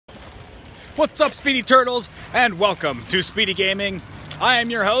What's up, Speedy Turtles, and welcome to Speedy Gaming. I am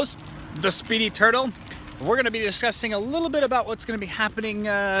your host, the Speedy Turtle. We're going to be discussing a little bit about what's going to be happening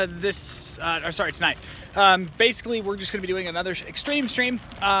tonight. Basically, we're just going to be doing another extreme stream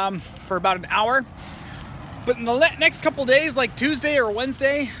for about an hour. But in the next couple days, like Tuesday or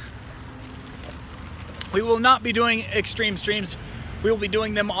Wednesday, we will not be doing extreme streams. We will be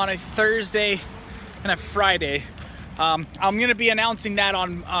doing them on a Thursday and a Friday. I'm going to be announcing that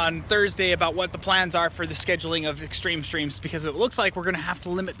on Thursday about what the plans are for the scheduling of extreme streams, because it looks like we're going to have to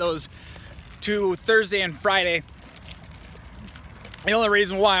limit those to Thursday and Friday. The only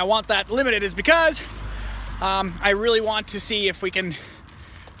reason why I want that limited is because I really want to see if we can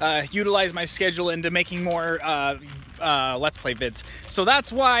utilize my schedule into making more Let's Play vids. So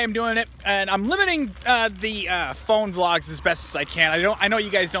that's why I'm doing it, and I'm limiting the phone vlogs as best as I can. I know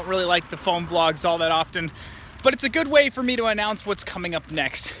you guys don't really like the phone vlogs all that often, but it's a good way for me to announce what's coming up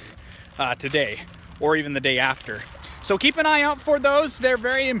next today, or even the day after. So keep an eye out for those. They're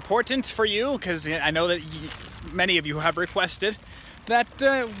very important for you, because I know that many of you have requested that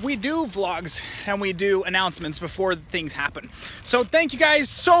we do vlogs and we do announcements before things happen. So thank you guys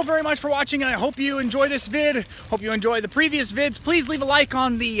so very much for watching, and I hope you enjoy this vid. Hope you enjoy the previous vids. Please leave a like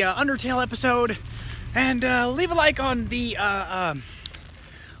on the Undertale episode, and leave a like on the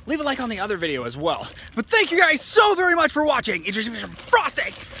other video as well. But thank you guys so very much for watching. ExtremeStream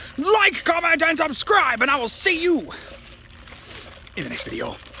Frosties. Like, comment, and subscribe, and I will see you in the next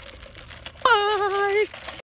video. Bye!